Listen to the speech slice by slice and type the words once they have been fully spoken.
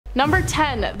Number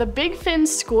 10. The Bigfin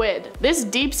Squid. This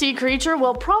deep sea creature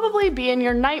will probably be in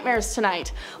your nightmares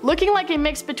tonight. Looking like a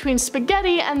mix between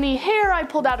spaghetti and the hair I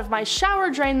pulled out of my shower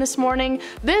drain this morning,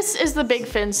 this is the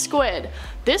Bigfin Squid.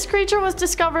 This creature was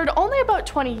discovered only about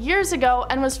 20 years ago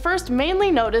and was first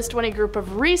mainly noticed when a group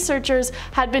of researchers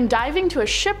had been diving to a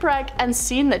shipwreck and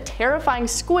seen the terrifying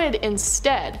squid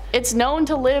instead. It's known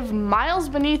to live miles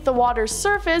beneath the water's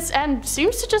surface and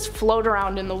seems to just float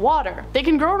around in the water. They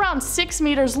can grow around 6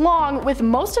 meters long, with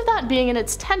most of that being in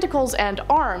its tentacles and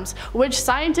arms, which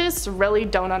scientists really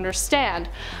don't understand.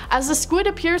 As the squid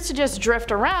appears to just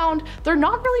drift around, they're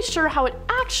not really sure how it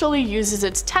actually uses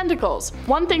its tentacles.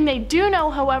 One thing they do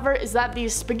know, however, is that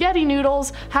these spaghetti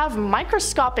noodles have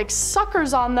microscopic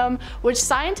suckers on them, which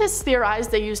scientists theorize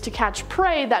they use to catch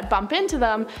prey that bump into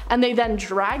them, and they then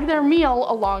drag their meal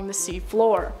along the sea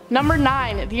floor. Number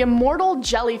 9. The immortal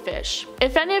jellyfish.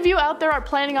 If any of you out there are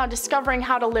planning on discovering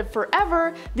how to live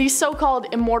forever, these so-called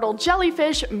immortal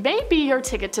jellyfish may be your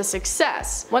ticket to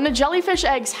success. When the jellyfish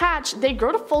eggs hatch, they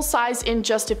grow to full size in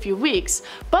just a few weeks,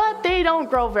 but they don't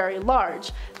grow very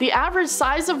large. The average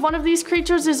size of one of these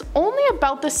creatures is only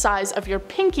about the size of your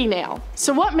pinky nail.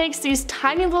 So what makes these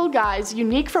tiny little guys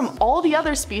unique from all the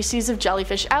other species of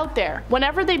jellyfish out there?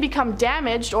 Whenever they become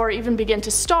damaged or even begin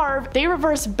to starve, they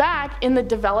reverse back in the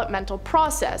developmental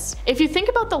process. If you think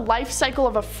about the life cycle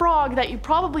of a frog that you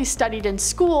probably studied in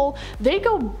school, they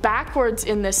go backwards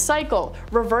in this cycle,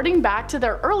 reverting back to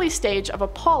their early stage of a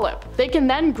polyp. They can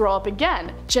then grow up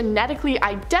again, genetically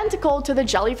identical to the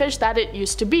jellyfish that it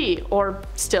used to be, or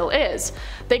still is.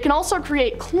 They can also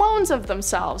create clones of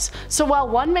themselves, so while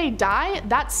one may die,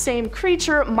 that same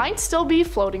creature might still be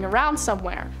floating around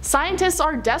somewhere. Scientists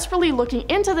are desperately looking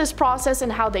into this process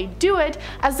and how they do it,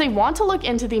 as they want to look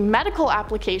into the medical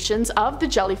applications of the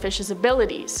jellyfish's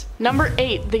abilities. Number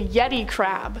 8. The Yeti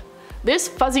crab. This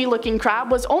fuzzy looking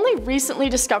crab was only recently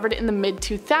discovered in the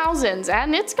mid-2000s,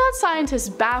 and it's got scientists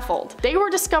baffled. They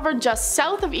were discovered just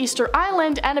south of Easter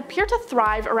Island and appear to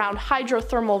thrive around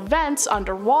hydrothermal vents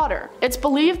underwater. It's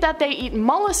believed that they eat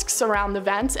mollusks around the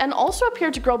vents and also appear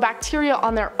to grow bacteria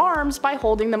on their arms by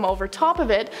holding them over top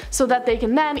of it so that they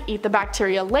can then eat the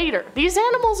bacteria later. These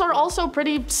animals are also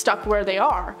pretty stuck where they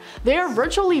are. They are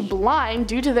virtually blind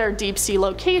due to their deep sea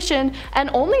location and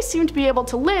only seem to be able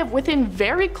to live within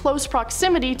very close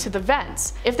proximity to the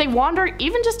vents. If they wander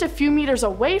even just a few meters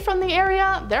away from the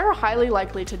area, they're highly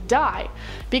likely to die.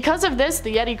 Because of this,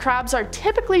 the Yeti crabs are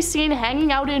typically seen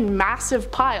hanging out in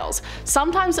massive piles,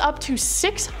 sometimes up to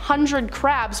 600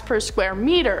 crabs per square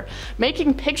meter,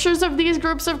 making pictures of these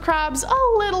groups of crabs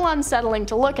a little unsettling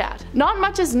to look at. Not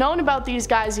much is known about these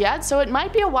guys yet, so it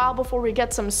might be a while before we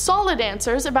get some solid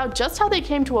answers about just how they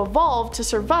came to evolve to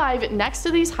survive next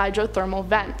to these hydrothermal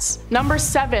vents. Number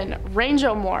 7.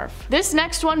 Rangeomorph. This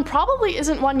next one probably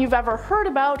isn't one you've ever heard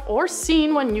about or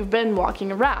seen when you've been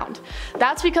walking around.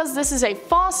 That's because this is a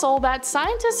fossil that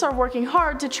scientists are working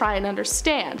hard to try and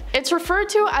understand. It's referred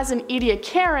to as an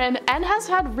Ediacaran and has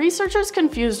had researchers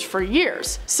confused for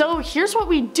years. So here's what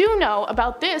we do know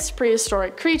about this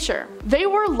prehistoric creature. They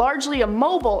were largely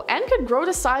immobile and could grow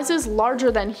to sizes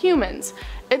larger than humans.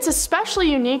 It's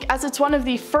especially unique as it's one of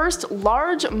the first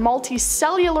large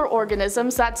multicellular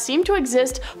organisms that seem to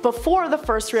exist before the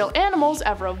first real animals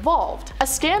ever evolved. A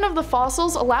scan of the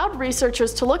fossils allowed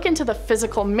researchers to look into the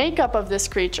physical makeup of this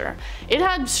creature. It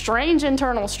had strange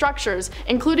internal structures,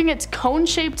 including its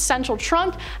cone-shaped central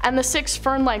trunk and the 6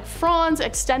 fern-like fronds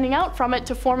extending out from it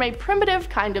to form a primitive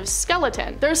kind of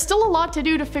skeleton. There's still a lot to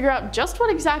do to figure out just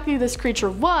what exactly this creature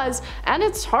was, and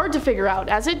it's hard to figure out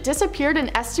as it disappeared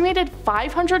an estimated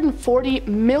 540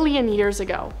 million years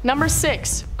ago. Number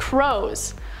 6.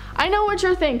 Crows. I know what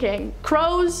you're thinking.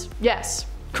 Crows? Yes.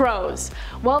 Crows.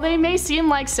 While they may seem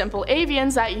like simple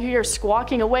avians that you hear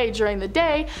squawking away during the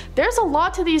day, there's a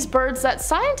lot to these birds that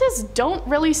scientists don't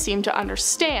really seem to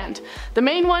understand. The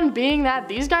main one being that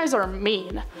these guys are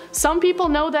mean. Some people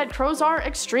know that crows are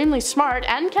extremely smart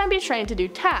and can be trained to do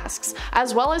tasks,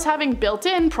 as well as having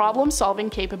built-in problem-solving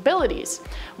capabilities.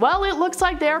 Well, it looks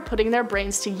like they are putting their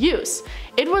brains to use.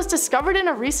 It was discovered in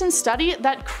a recent study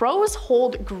that crows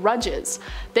hold grudges.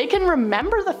 They can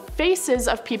remember the faces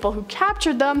of people who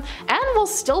captured them and will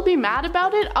still be mad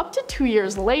about it up to 2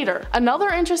 years later. Another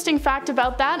interesting fact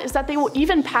about that is that they will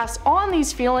even pass on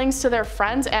these feelings to their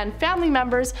friends and family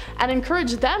members and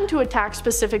encourage them to attack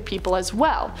specific people as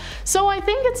well. So I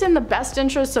think it's in the best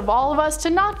interest of all of us to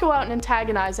not go out and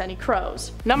antagonize any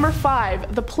crows. Number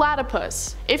 5. The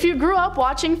platypus. If you grew up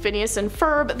watching Phineas and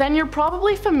Ferb, then you're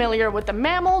probably familiar with the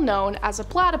mammal known as a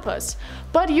platypus.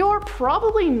 But you're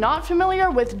probably not familiar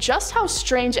with just how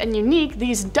strange and unique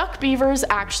these duck beavers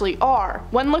actually are.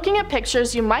 When looking at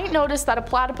pictures, you might notice that a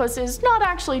platypus is not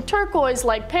actually turquoise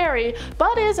like Perry,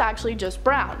 but is actually just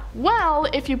brown. Well,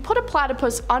 if you put a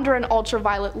platypus under an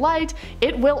ultraviolet light,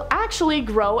 it will actually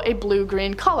grow a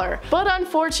blue-green color, but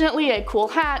unfortunately a cool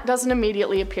hat doesn't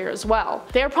immediately appear as well.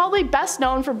 They are probably best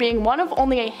known for being one of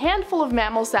only a handful of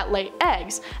mammals that lay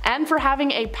eggs, and for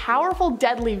having a powerful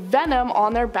deadly venom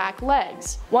on their back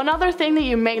legs. One other thing that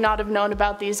you may not have known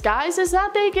about these guys is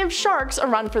that they give sharks a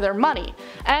run for their money.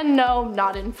 And no,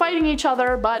 not in fighting each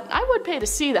other, but I would pay to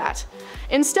see that.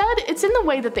 Instead, it's in the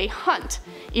way that they hunt.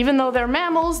 Even though they're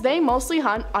mammals, they mostly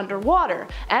hunt underwater,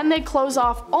 and they close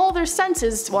off all their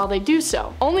senses while they do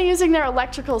so, only using their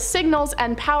electrical signals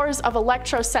and powers of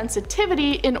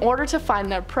electrosensitivity in order to find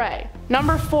their prey.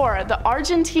 Number 4. The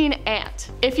Argentine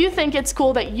ant. If you think it's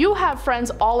cool that you have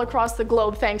friends all across the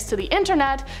globe thanks to the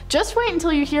internet, just wait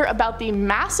until you hear about the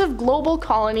massive global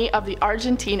colony of the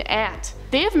Argentine ant.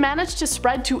 They have managed to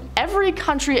spread to every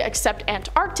country except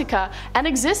Antarctica and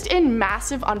exist in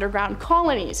massive underground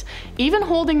colonies, even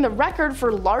holding the record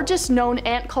for largest known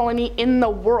ant colony in the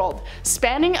world,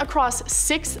 spanning across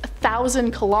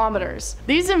 6,000 kilometers.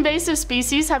 These invasive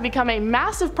species have become a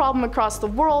massive problem across the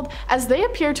world as they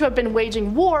appear to have been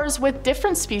waging wars with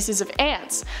different species of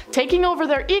ants, taking over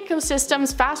their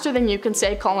ecosystems faster than you can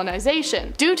say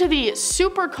colonization. Due to the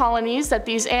super colonies that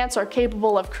these ants are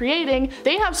capable of creating,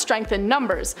 they have strength in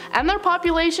numbers, and their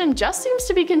population just seems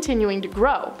to be continuing to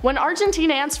grow. When Argentine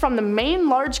ants from the main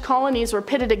large colonies were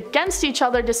pitted against each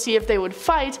other to see if they would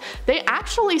fight, they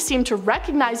actually seemed to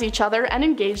recognize each other and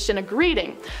engaged in a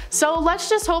greeting. So let's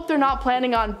just hope they're not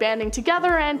planning on banding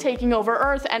together and taking over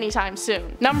Earth anytime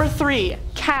soon. Number 3.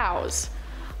 Cows.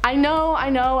 I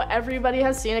know, everybody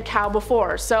has seen a cow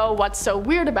before, so what's so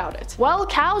weird about it? Well,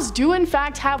 cows do in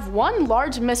fact have one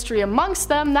large mystery amongst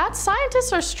them that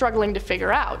scientists are struggling to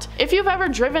figure out. If you've ever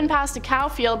driven past a cow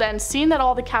field and seen that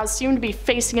all the cows seem to be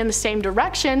facing in the same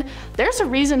direction, there's a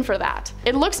reason for that.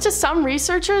 It looks to some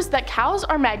researchers that cows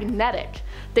are magnetic.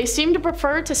 They seem to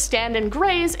prefer to stand and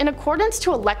graze in accordance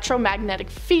to electromagnetic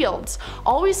fields,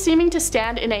 always seeming to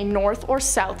stand in a north or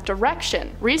south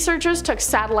direction. Researchers took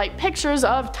satellite pictures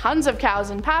of tons of cows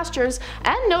in pastures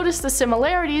and noticed the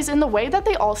similarities in the way that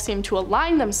they all seem to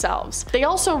align themselves. They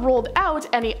also ruled out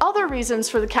any other reasons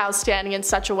for the cows standing in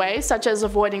such a way, such as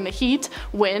avoiding the heat,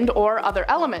 wind, or other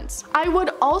elements. I would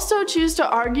also choose to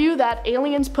argue that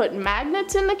aliens put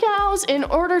magnets in the cows in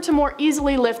order to more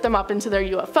easily lift them up into their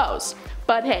UFOs.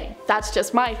 But hey, that's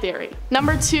just my theory.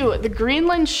 Number 2. The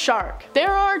Greenland shark.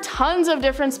 There are tons of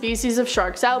different species of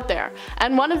sharks out there,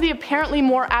 and one of the apparently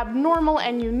more abnormal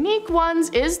and unique ones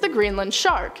is the Greenland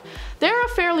shark. They're a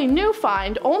fairly new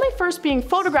find, only first being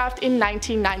photographed in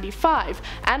 1995,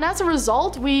 and as a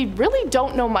result, we really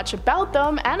don't know much about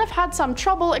them and have had some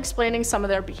trouble explaining some of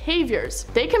their behaviors.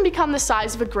 They can become the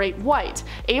size of a great white,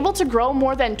 able to grow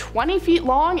more than 20 feet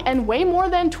long and weigh more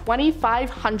than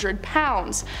 2,500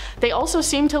 pounds. They also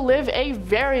seem to live a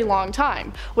very long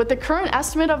time, with the current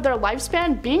estimate of their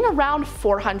lifespan being around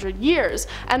 400 years,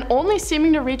 and only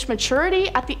seeming to reach maturity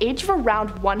at the age of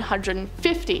around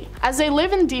 150. As they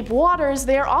live in deep waters,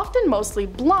 they are often mostly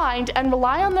blind and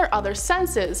rely on their other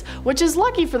senses, which is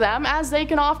lucky for them as they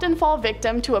can often fall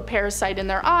victim to a parasite in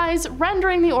their eyes,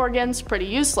 rendering the organs pretty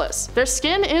useless. Their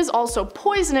skin is also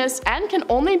poisonous and can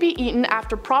only be eaten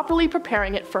after properly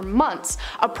preparing it for months,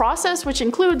 a process which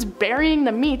includes burying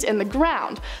the meat in the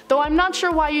ground, though I'm not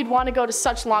sure why you'd want to go to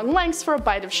such long lengths for a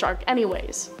bite of shark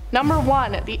anyways. Number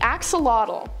 1. The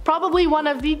axolotl. Probably one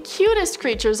of the cutest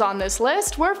creatures on this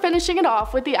list, we're finishing it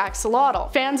off with the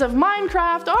axolotl. Fans of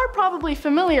Minecraft are probably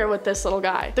familiar with this little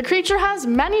guy. The creature has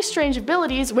many strange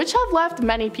abilities which have left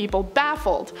many people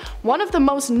baffled. One of the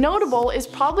most notable is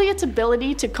probably its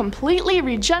ability to completely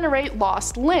regenerate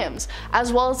lost limbs,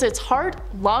 as well as its heart,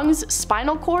 lungs,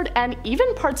 spinal cord, and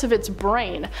even parts of its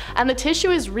brain, and the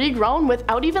tissue is regrown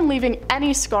without even leaving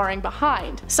any scarring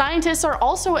behind. Scientists are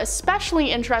also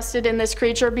especially interested in this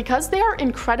creature because they are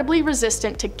incredibly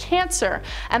resistant to cancer,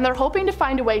 and they're hoping to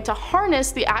find a way to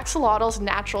harness the axolotl's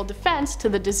natural defense to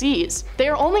the disease. They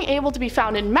are only able to be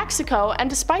found in Mexico,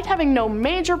 and despite having no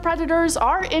major predators,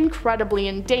 are incredibly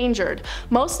endangered,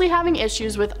 mostly having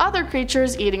issues with other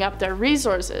creatures eating up their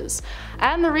resources.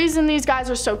 And the reason these guys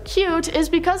are so cute is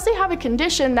because they have a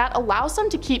condition that allows them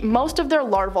to keep most of their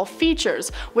larval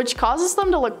features, which causes them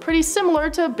to look pretty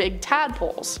similar to big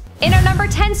tadpoles. In our number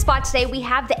 10 spot today, we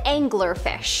have the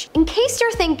anglerfish. In case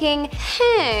you're thinking,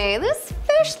 hey, this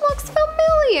fish looks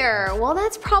familiar, well,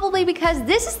 that's probably because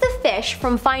this is the fish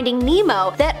from Finding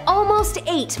Nemo that almost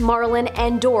ate Marlin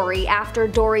and Dory after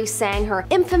Dory sang her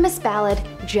infamous ballad,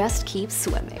 just keep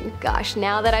swimming. Gosh,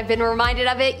 now that I've been reminded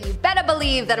of it, you better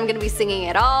believe that I'm gonna be singing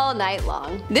it all night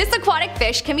long. This aquatic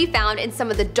fish can be found in some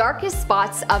of the darkest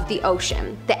spots of the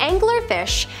ocean. The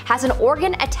anglerfish has an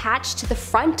organ attached to the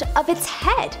front of its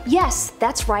head. Yes,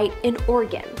 that's right, an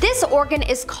organ. This organ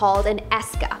is called an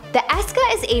esca. The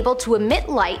esca is able to emit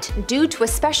light due to a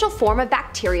special form of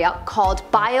bacteria called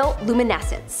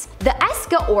bioluminescence. The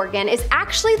esca organ is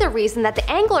actually the reason that the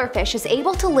anglerfish is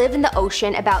able to live in the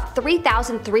ocean about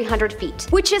 3,300 feet,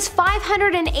 which is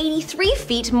 583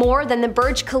 feet more than the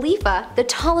Burj Khalifa, the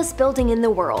tallest building in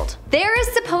the world. There is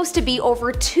supposed to be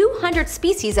over 200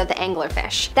 species of the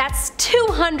anglerfish. That's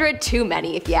 200 too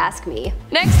many if you ask me.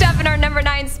 Next up in our number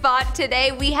 9 spot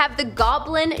today, we have the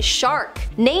Goblin Shark.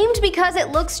 Named because it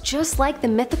looks just like the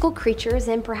mythical creatures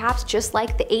and perhaps just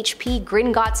like the HP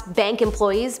Gringotts bank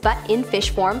employees, but in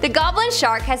fish form, the Goblin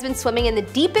Shark has been swimming in the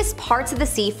deepest parts of the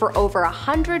sea for over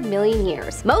 100 million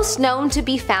years, most known to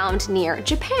be found near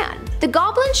Japan. The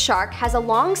Goblin Shark has a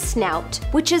long snout,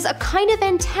 which is a kind of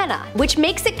antenna, which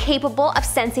makes it capable of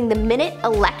sensing the minute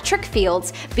electric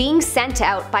fields being sent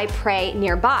out by prey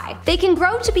nearby. They can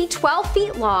grow to be 12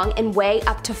 feet long and weigh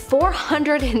up to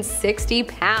 460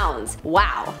 pounds.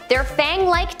 Wow. Their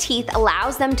fang-like teeth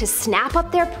allows them to snap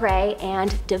up their prey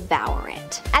and devour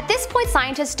it. At this point,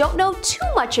 scientists don't know too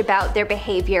much about their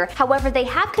behavior, however they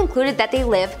have concluded that they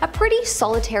live a pretty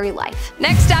solitary life.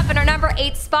 Next up in our number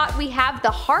 8 spot, we have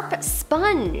the harp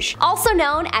sponge, also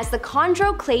known as the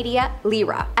Chondrocladia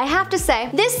lyra. I have to say,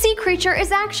 this sea creature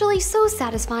is actually so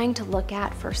satisfying to look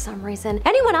at for some reason.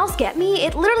 Anyone else get me?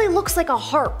 It literally looks like a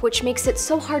harp, which makes it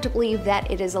so hard to believe that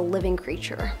it is a living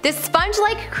creature. This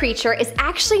sponge-like creature is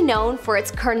actually known for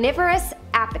its carnivorous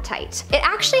appetite. It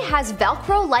actually has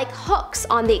Velcro-like hooks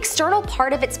on the external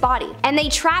part of its body, and they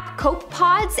trap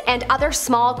copepods and other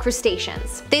small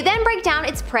crustaceans. They then break down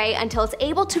its prey until it's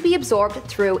able to be absorbed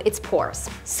through its pores.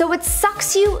 So it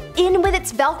sucks you in with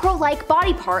its Velcro-like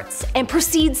body parts and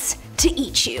proceeds to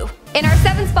eat you. In our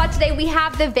 7th spot today, we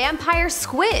have the vampire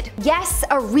squid. Yes,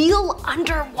 a real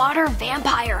underwater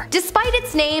vampire. Despite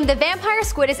its name, the vampire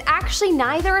squid is actually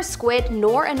neither a squid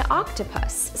nor an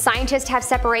octopus. Scientists have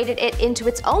separated it into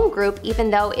its own group,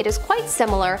 even though it is quite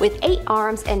similar with 8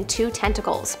 arms and 2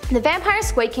 tentacles. The vampire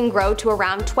squid can grow to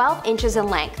around 12 inches in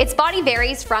length. Its body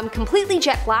varies from completely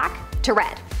jet black to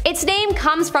red. Its name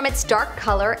comes from its dark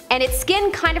color, and its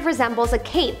skin kind of resembles a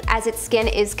cape as its skin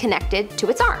is connected to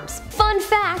its arms. Fun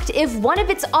fact, if one of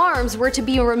its arms were to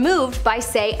be removed by,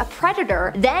 say, a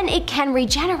predator, then it can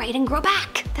regenerate and grow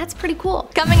back. That's pretty cool.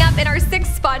 Coming up in our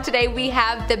 6th spot today, we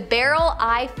have the barrel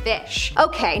eye fish.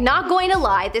 Okay, not going to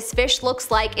lie, this fish looks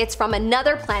like it's from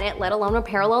another planet, let alone a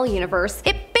parallel universe.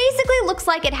 It basically looks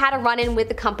like it had a run-in with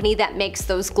the company that makes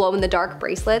those glow-in-the-dark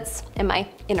bracelets, and my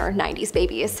inner 90s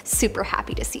baby is super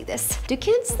happy to see this. Do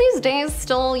kids these days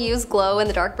still use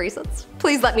glow-in-the-dark bracelets?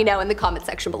 Please let me know in the comment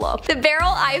section below. The barrel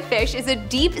eye fish is a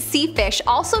deep sea fish,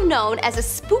 also known as a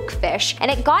spookfish, and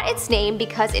it got its name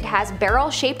because it has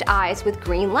barrel-shaped eyes with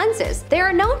green lenses. They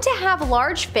are known to have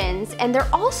large fins, and they're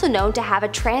also known to have a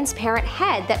transparent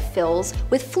head that fills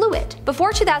with fluid.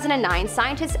 Before 2009,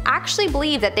 scientists actually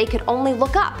believed that they could only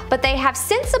look up, but they have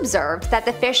since observed that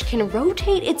the fish can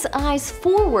rotate its eyes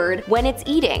forward when it's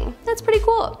eating. That's pretty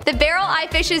cool. The barrel eye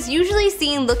fish is usually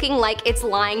seen looking like it's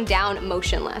lying down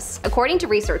motionless. According to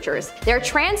researchers, their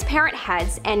transparent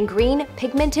heads and green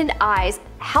pigmented eyes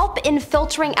help in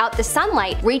filtering out the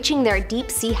sunlight reaching their deep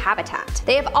sea habitat.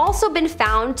 They have also been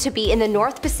found to be in the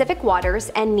North Pacific waters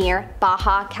and near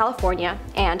Baja California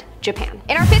and Japan.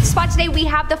 In our 5th spot today, we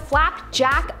have the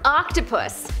flapjack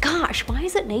octopus. Gosh, why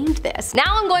is it named this? Now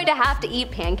I'm going to have to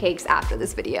eat pancakes after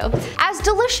this video. As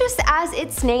delicious as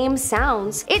its name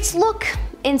sounds, its look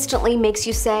instantly makes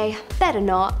you say, better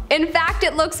not. In fact,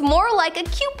 it looks more like a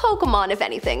cute Pokemon if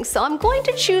anything, so I'm going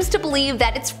to choose to believe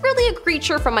that it's really a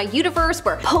creature from a universe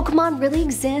where Pokemon really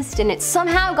exist and it's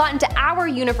somehow got into our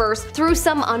universe through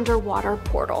some underwater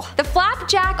portal. The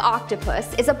flapjack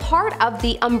octopus is a part of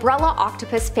the umbrella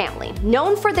octopus family,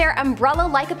 known for their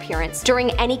umbrella-like appearance during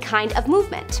any kind of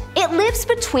movement. It lives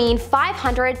between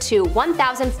 500 to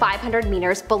 1,500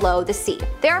 meters below the sea.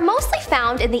 They are mostly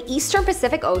found in the eastern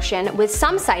Pacific Ocean, with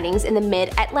some sightings in the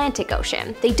mid-Atlantic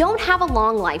Ocean. They don't have a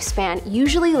long lifespan,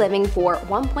 usually living for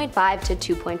 1.5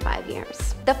 to 2.5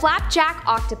 years. The flapjack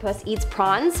octopus eats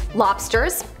prawns,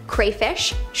 lobsters,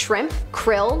 crayfish, shrimp,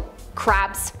 krill,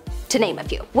 crabs, to name a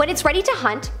few. When it's ready to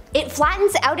hunt, It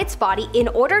flattens out its body in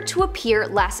order to appear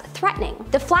less threatening.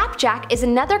 The flapjack is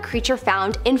another creature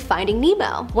found in Finding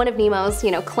Nemo, one of Nemo's,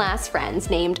 class friends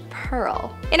named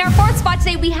Pearl. In our fourth spot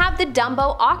today, we have the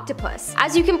Dumbo octopus.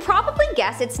 As you can probably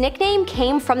guess, its nickname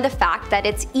came from the fact that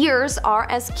its ears are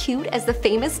as cute as the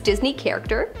famous Disney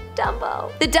character,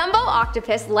 Dumbo. The Dumbo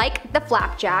octopus, like the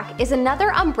flapjack, is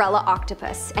another umbrella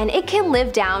octopus, and it can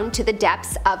live down to the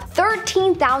depths of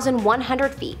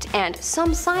 13,100 feet, and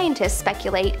some scientists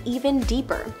speculate even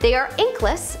deeper. They are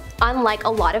inkless, unlike a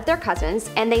lot of their cousins,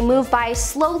 and they move by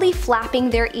slowly flapping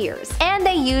their ears, and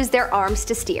they use their arms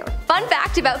to steer. Fun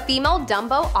fact about female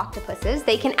Dumbo octopuses,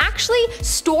 they can actually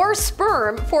store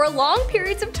sperm for long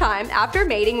periods of time after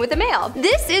mating with a male.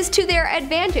 This is to their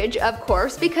advantage, of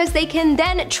course, because they can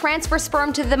then transfer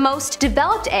sperm to the most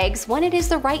developed eggs when it is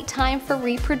the right time for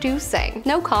reproducing.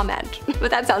 No comment, but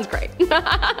that sounds great.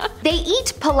 They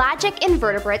eat pelagic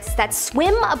invertebrates that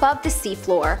swim above the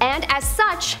seafloor, and as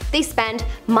such, they spend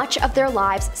much of their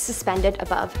lives suspended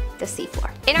above the seafloor.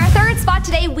 In our third spot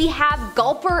today, we have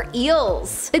gulper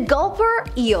eels. The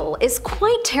gulper eel is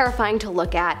quite terrifying to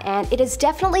look at, and it is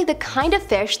definitely the kind of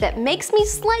fish that makes me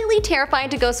slightly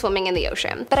terrified to go swimming in the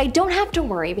ocean. But I don't have to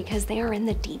worry because they are in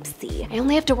the deep sea. I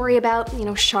only have to worry about,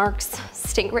 sharks,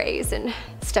 stingrays, and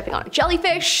stepping on a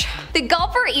jellyfish. The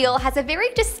gulper eel has a very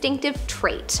distinctive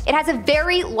trait. It has a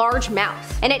very large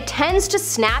mouth, and it tends to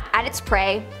snap at its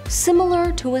prey,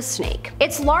 similar to a snake.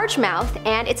 Its large mouth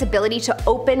and its ability to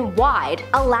open wide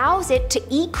allows it to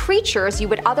eat creatures you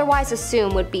would otherwise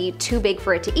assume would be too big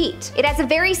for it to eat. It has a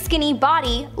very skinny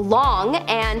body, long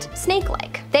and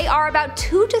snake-like. They are about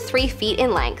 2 to 3 feet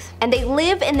in length, and they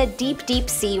live in the deep, deep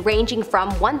sea, ranging from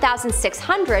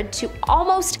 1,600 to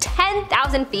almost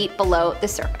 10,000 feet below the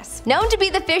surface. Known to be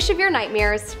the fish of your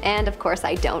nightmares, and of course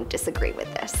I don't disagree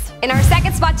with this. In our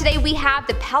second spot today, we have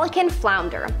the pelican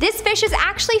flounder. This fish is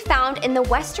actually found in the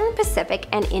Western Pacific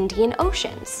and Indian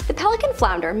Oceans. The pelican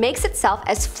flounder makes itself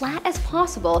as flat as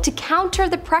possible to counter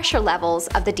the pressure levels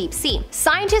of the deep sea.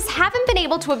 Scientists haven't been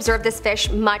able to observe this fish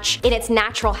much in its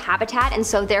natural habitat, and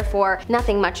so therefore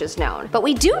nothing much is known. But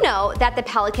we do know that the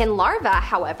pelican larva,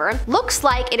 however, looks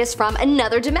like it is from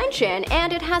another dimension,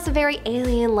 and it has a very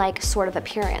alien-like sort of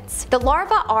appearance. The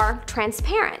larvae are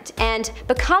transparent and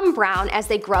become brown as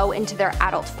they grow into their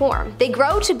adult form. They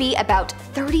grow to be about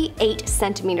 38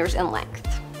 centimeters in length.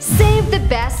 Save the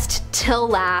best till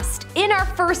last. In our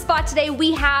first spot today,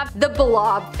 we have the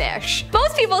blobfish.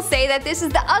 Most people say that this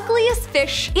is the ugliest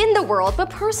fish in the world,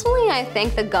 but personally I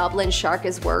think the goblin shark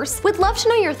is worse. Would love to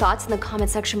know your thoughts in the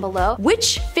comment section below.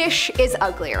 Which fish is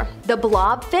uglier? The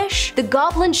blobfish, the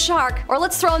goblin shark, or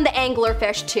let's throw in the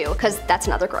anglerfish too, because that's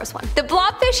another gross one. The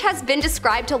blobfish has been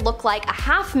described to look like a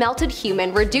half-melted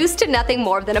human reduced to nothing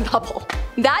more than a bubble.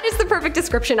 That is the perfect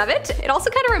description of it. It also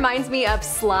kind of reminds me of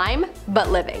slime, but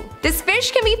living. This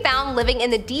fish can be found living in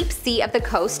the deep sea of the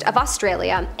coast of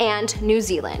Australia and New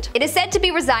Zealand. It is said to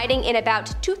be residing in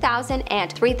about 2,000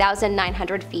 and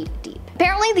 3,900 feet deep.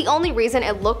 Apparently the only reason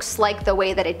it looks like the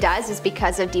way that it does is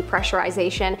because of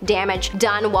depressurization damage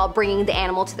done while bringing the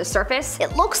animal to the surface.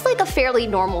 It looks like a fairly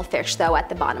normal fish though at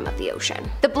the bottom of the ocean.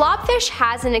 The blobfish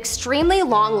has an extremely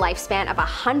long lifespan of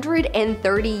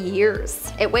 130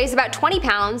 years. It weighs about 20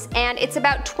 pounds and it's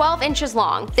about 12 inches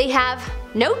long. They have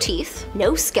no teeth,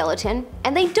 no skeleton,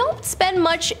 and they don't spend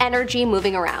much energy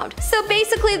moving around. So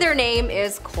basically their name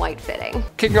is quite fitting.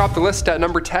 Kicking off the list at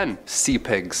number 10, sea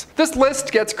pigs. This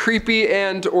list gets creepy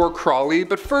and or crawly,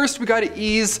 but first we gotta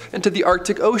ease into the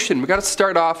Arctic Ocean. We gotta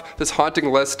start off this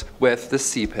haunting list with the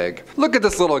sea pig. Look at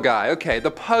this little guy, okay,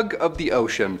 the pug of the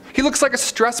ocean. He looks like a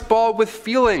stress ball with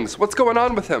feelings. What's going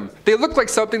on with him? They look like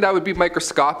something that would be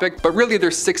microscopic, but really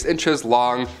they're 6 inches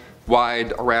long,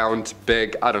 wide, around,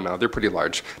 big, I don't know, they're pretty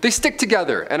large. They stick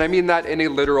together, and I mean that in a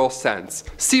literal sense.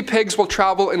 Sea pigs will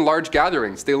travel in large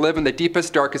gatherings. They live in the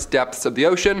deepest, darkest depths of the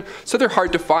ocean, so they're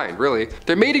hard to find, really.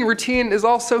 Their mating routine is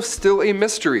also still a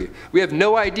mystery. We have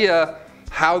no idea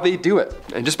how they do it.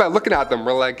 And just by looking at them,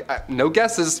 we're like, no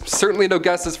guesses, certainly no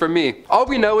guesses from me. All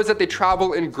we know is that they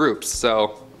travel in groups,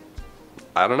 so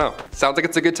I don't know. Sounds like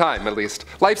it's a good time, at least.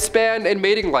 Lifespan and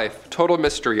mating life, total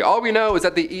mystery. All we know is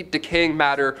that they eat decaying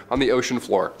matter on the ocean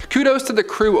floor. Kudos to the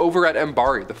crew over at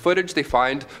Mbari. The footage they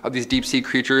find of these deep sea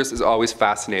creatures is always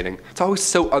fascinating. It's always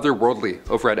so otherworldly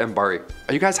over at Mbari.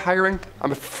 Are you guys hiring?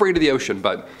 I'm afraid of the ocean,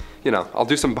 but I'll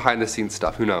do some behind the scenes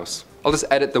stuff, who knows. I'll just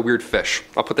edit the weird fish.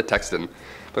 I'll put the text in.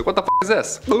 Like, what the f is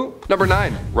this? Ooh. Number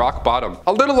 9, rock bottom.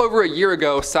 A little over a year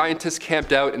ago, scientists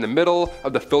camped out in the middle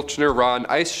of the Filchner-Ronne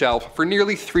ice shelf for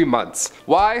nearly 3 months.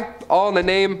 Why? All in the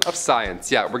name of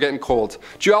science. Yeah, we're getting cold.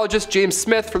 Geologist James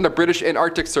Smith from the British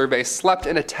Antarctic Survey slept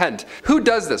in a tent. Who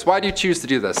does this? Why do you choose to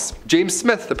do this? James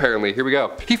Smith, apparently. Here we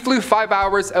go. He flew 5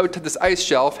 hours out to this ice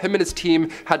shelf. Him and his team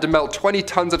had to melt 20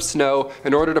 tons of snow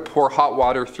in order to pour hot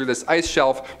water through this ice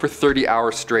shelf for 30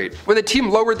 hours straight. When the team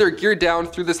lowered their gear down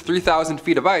through this 3,000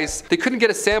 feet of ice, they couldn't get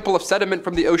a sample of sediment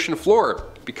from the ocean floor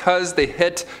because they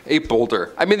hit a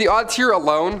boulder. I mean, the odds here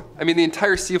alone, the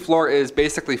entire seafloor is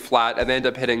basically flat and they end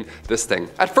up hitting this thing.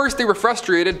 At first they were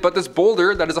frustrated, but this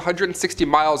boulder that is 160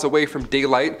 miles away from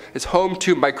daylight is home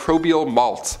to microbial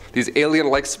malts, these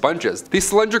alien-like sponges. These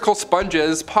cylindrical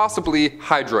sponges, possibly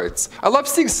hydroids. I love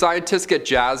seeing scientists get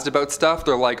jazzed about stuff.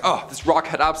 They're like, oh, this rock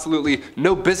had absolutely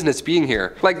no business being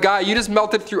here. Like, guy, you just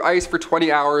melted through ice for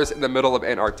 20 hours in the middle of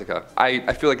Antarctica.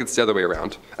 I feel like it's the other way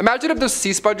around. Imagine if those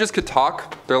sea sponges could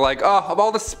talk. They're like, oh, of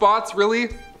all the spots, really?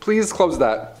 Please close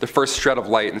that. The first shred of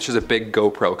light, and it's just a big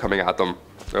GoPro coming at them.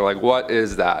 They're like, what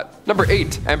is that? Number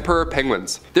 8, emperor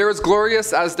penguins. They're as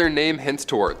glorious as their name hints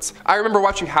towards. I remember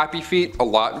watching Happy Feet a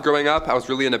lot growing up. I was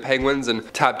really into penguins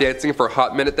and tap dancing for a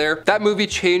hot minute there. That movie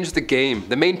changed the game.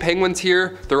 The main penguins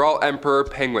here, they're all emperor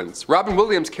penguins. Robin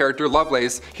Williams' character,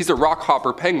 Lovelace, he's a rock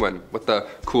hopper penguin with the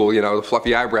cool, the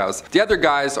fluffy eyebrows. The other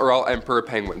guys are all emperor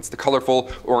penguins. The colorful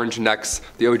orange necks,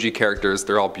 the OG characters,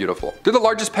 they're all beautiful. They're the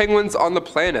largest penguins on the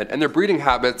planet, and their breeding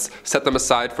habits set them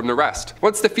aside from the rest.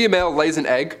 Once the female lays an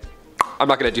egg, I'm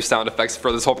not gonna do sound effects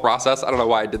for this whole process. I don't know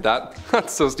why I did that.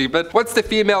 That's so stupid. Once the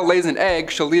female lays an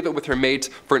egg, she'll leave it with her mate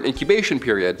for an incubation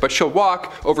period, but she'll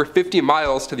walk over 50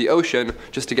 miles to the ocean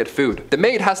just to get food. The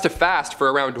mate has to fast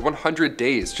for around 100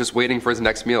 days, just waiting for his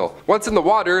next meal. Once in the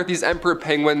water, these emperor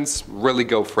penguins really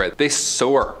go for it. They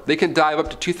soar. They can dive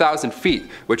up to 2,000 feet,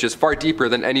 which is far deeper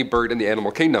than any bird in the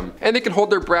animal kingdom. And they can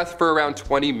hold their breath for around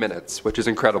 20 minutes, which is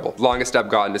incredible. Longest I've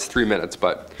gotten is 3 minutes,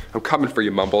 but I'm coming for you,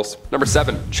 Mumbles. Number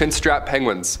 7, chinstrap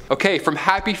penguins. Okay, from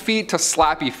happy feet to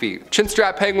slappy feet.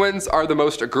 Chinstrap penguins are the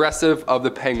most aggressive of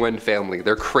the penguin family.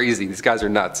 They're crazy. These guys are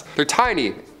nuts. They're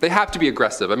tiny. They have to be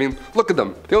aggressive. Look at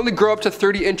them. They only grow up to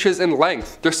 30 inches in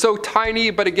length. They're so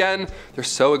tiny, but again, they're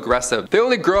so aggressive. They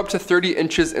only grow up to 30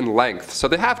 inches in length, so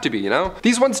they have to be,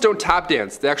 These ones don't tap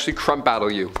dance. They actually crump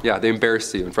battle you. Yeah, they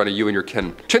embarrass you in front of you and your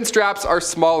kin. Chinstraps are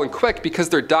small and quick because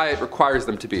their diet requires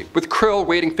them to be. With krill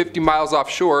waiting 50 miles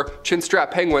offshore, chinstrap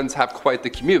penguins have quite the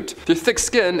commute. Their thick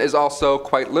skin is also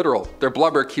quite literal. Their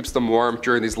blubber keeps them warm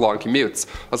during these long commutes.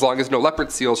 As long as no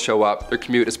leopard seals show up, their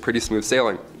commute is pretty smooth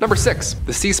sailing. Number 6,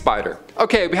 the sea spider.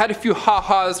 Okay, we had a few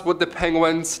ha-has with the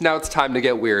penguins. Now it's time to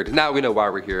get weird. Now we know why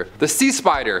we're here. The sea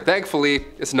spider, thankfully,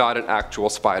 is not an actual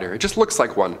spider. It just looks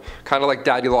like one, kind of like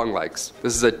Daddy Longlegs.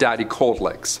 This is a Daddy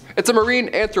Coldlegs. It's a marine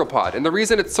arthropod, and the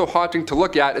reason it's so haunting to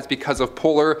look at is because of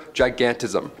polar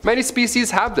gigantism. Many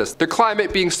species have this. Their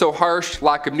climate being so harsh,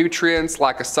 lack of nutrients,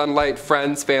 lack of sunlight,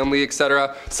 friends, family,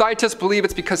 etc. Scientists believe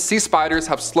it's because sea spiders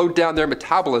have slowed down their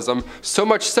metabolism, so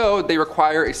much so they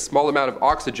require a small amount of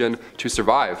oxygen to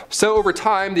survive. So over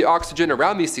time, the oxygen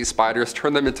around these sea spiders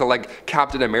turn them into like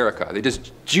Captain America. They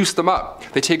just juice them up.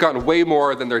 They take on way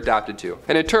more than they're adapted to.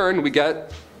 And in turn, we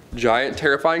get giant,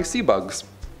 terrifying sea bugs.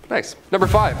 Nice. Number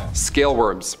 5, scale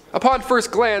worms. Upon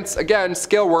first glance, again,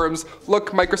 scale worms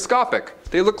look microscopic.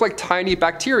 They look like tiny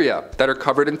bacteria that are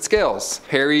covered in scales.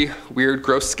 Hairy, weird,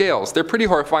 gross scales. They're pretty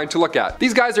horrifying to look at.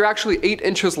 These guys are actually 8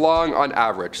 inches long on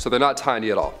average, so they're not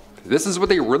tiny at all. This is what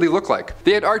they really look like.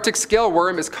 The Antarctic scale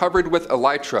worm is covered with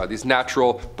elytra, these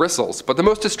natural bristles, but the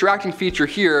most distracting feature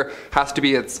here has to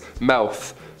be its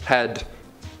mouth, head,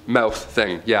 mouth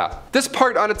thing, yeah. This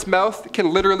part on its mouth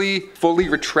can literally fully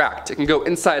retract. It can go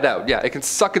inside out, yeah. It can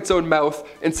suck its own mouth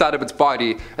inside of its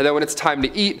body, and then when it's time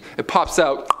to eat, it pops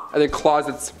out and then claws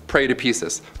its prey to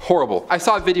pieces. Horrible. I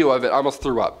saw a video of it, I almost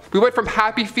threw up. We went from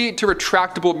happy feet to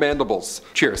retractable mandibles.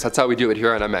 Cheers, that's how we do it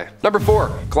here on MA. Number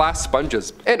 4, glass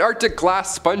sponges. Antarctic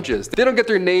glass sponges. They don't get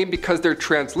their name because they're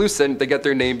translucent, they get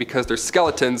their name because their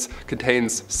skeletons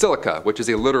contains silica, which is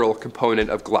a literal component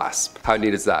of glass. How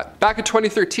neat is that? Back in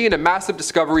 2013, a massive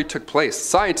discovery took place.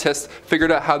 Scientists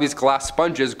figured out how these glass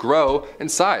sponges grow in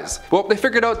size. Well, they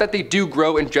figured out that they do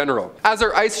grow in general. As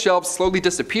our ice shelves slowly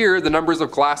disappear, the numbers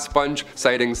of glass sponge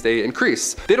sightings, they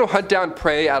increase. They don't hunt down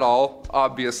prey at all,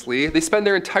 obviously. They spend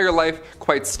their entire life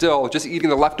quite still, just eating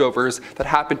the leftovers that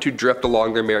happen to drift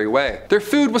along their merry way. Their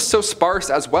food was so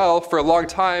sparse as well, for a long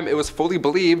time it was fully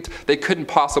believed they couldn't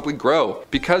possibly grow,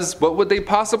 because what would they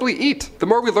possibly eat? The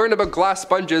more we learn about glass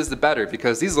sponges, the better,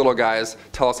 because these little guys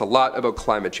tell us a lot about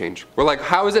climate change. We're like,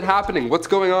 how is it happening? What's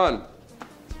going on?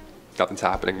 nothing's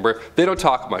happening. They don't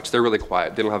talk much, they're really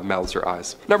quiet, they don't have mouths or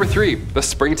eyes. Number 3, the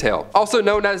springtail. Also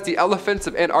known as the elephants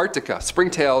of Antarctica,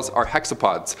 springtails are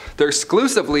hexapods. They're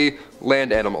exclusively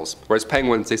land animals, whereas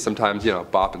penguins, they sometimes,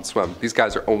 bop and swim. These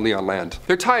guys are only on land.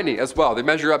 They're tiny as well. They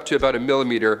measure up to about 1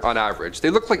 millimeter on average. They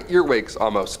look like earwigs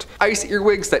almost. Ice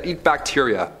earwigs that eat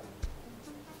bacteria.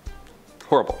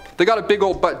 Horrible. They got a big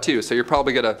old butt too, so you're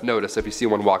probably gonna notice if you see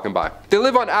one walking by. They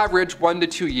live on average 1 to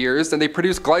 2 years, and they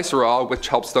produce glycerol, which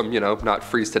helps them, not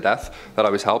freeze to death. That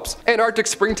always helps. Antarctic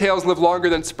springtails live longer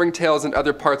than springtails in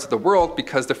other parts of the world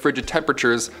because the frigid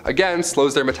temperatures, again,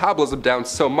 slows their metabolism down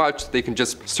so much they can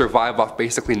just survive off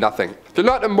basically nothing. They're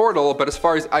not immortal, but as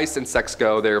far as ice insects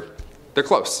go, they're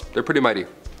close. They're pretty mighty.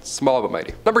 Small but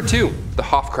mighty. Number 2, the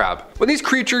Hoff crab. When these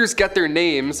creatures get their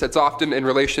names, it's often in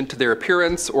relation to their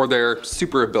appearance or their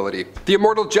super ability. The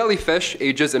immortal jellyfish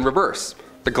ages in reverse.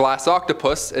 The glass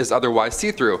octopus is otherwise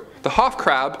see-through. The Hoff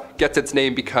crab gets its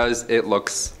name because it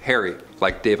looks hairy,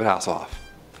 like David Hasselhoff.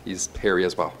 He's hairy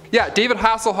as well. Yeah, David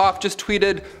Hasselhoff just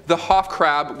tweeted the Hoff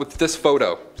crab with this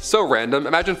photo. So random.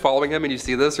 Imagine following him and you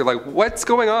see this, you're like, what's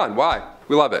going on? Why?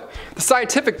 We love it. The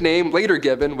scientific name later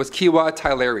given was Kiwa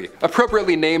tyleri,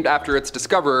 appropriately named after its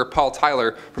discoverer, Paul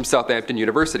Tyler from Southampton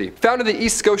University. Found in the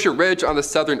East Scotia Ridge on the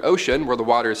Southern Ocean, where the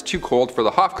water is too cold for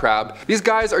the Hoff crab, these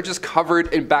guys are just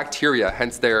covered in bacteria,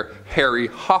 hence their hairy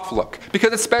Hoff look.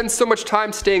 Because it spends so much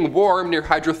time staying warm near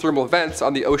hydrothermal vents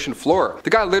on the ocean floor. The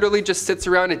guy literally just sits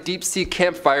around a deep sea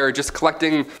campfire just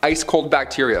collecting ice cold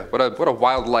bacteria. What a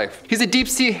wild life. He's a deep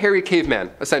sea hairy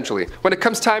caveman, essentially. When it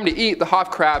comes time to eat, the Hoff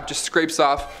crab just scrapes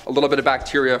off a little bit of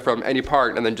bacteria from any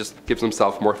part and then just gives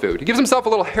himself more food. He gives himself a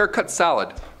little haircut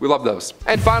salad. We love those.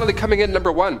 And finally, coming in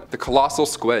number 1, the colossal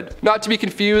squid. Not to be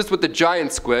confused with the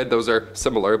giant squid, those are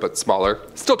similar but smaller.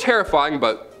 Still terrifying,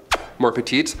 but more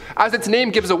petite. As its name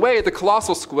gives away, the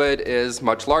colossal squid is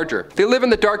much larger. They live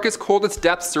in the darkest, coldest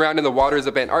depths surrounding the waters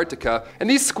of Antarctica, and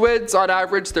these squids, on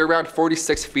average, they're around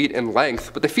 46 feet in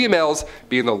length, with the females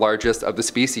being the largest of the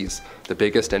species. The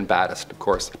biggest and baddest, of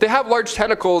course. They have large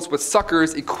tentacles with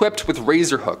suckers equipped with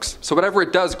razor hooks, so whatever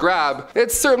it does grab,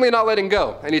 it's certainly not letting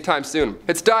go anytime soon.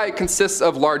 Its diet consists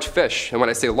of large fish, and when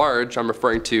I say large, I'm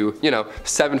referring to,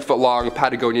 7-foot-long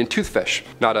Patagonian toothfish,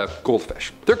 not a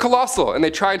goldfish. They're colossal, and they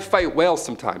try and fight whales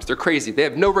sometimes. They're crazy. They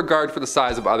have no regard for the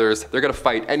size of others. They're gonna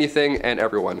fight anything and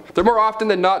everyone. They're more often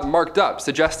than not marked up,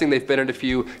 suggesting they've been in a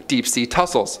few deep sea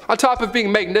tussles. On top of being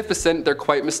magnificent, they're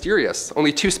quite mysterious.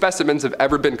 Only 2 specimens have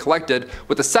ever been collected,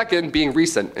 with the second being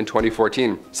recent in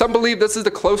 2014. Some believe this is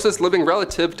the closest living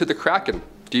relative to the kraken.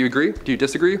 Do you agree? Do you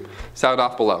disagree? Sound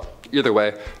off below. Either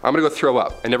way, I'm gonna go throw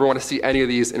up. I never wanna see any of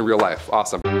these in real life.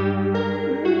 Awesome.